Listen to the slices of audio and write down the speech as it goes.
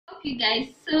Okay guys,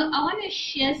 so I want to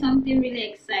share something really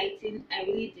exciting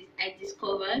I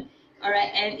discovered. All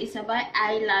right, and it's about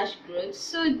eyelash growth.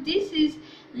 So this is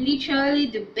literally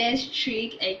the best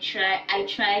trick I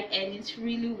tried and it's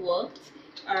really worked.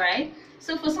 All right,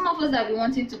 so for some of us that we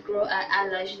wanting to grow our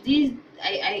eyelash, this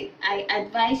I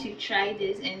advise you try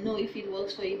this and know if it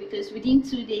works for you, because within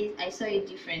 2 days I saw a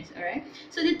difference. All right,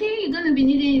 so the thing you're gonna be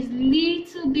needing is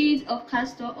little bit of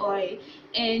castor oil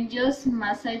and just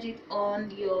massage it on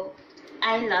your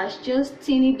eyelash, just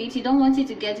teeny bit. You don't want it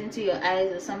to get into your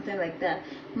eyes or something like that.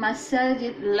 Massage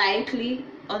it lightly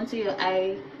onto your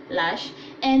eyelash,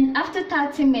 and after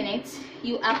 30 minutes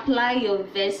you apply your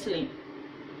Vaseline.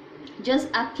 Just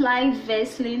apply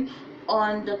Vaseline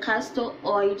on the castor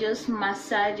oil, just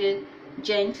massage it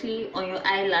gently on your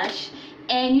eyelash,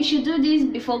 and you should do this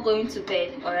before going to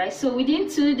bed. All right, so within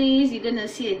 2 days you're gonna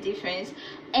see a difference,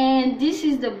 and this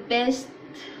is the best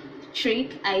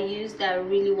trick I used that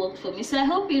really worked for me. So I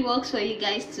hope it works for you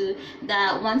guys too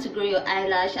that want to grow your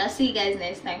eyelash. I'll see you guys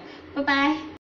next time. Bye bye.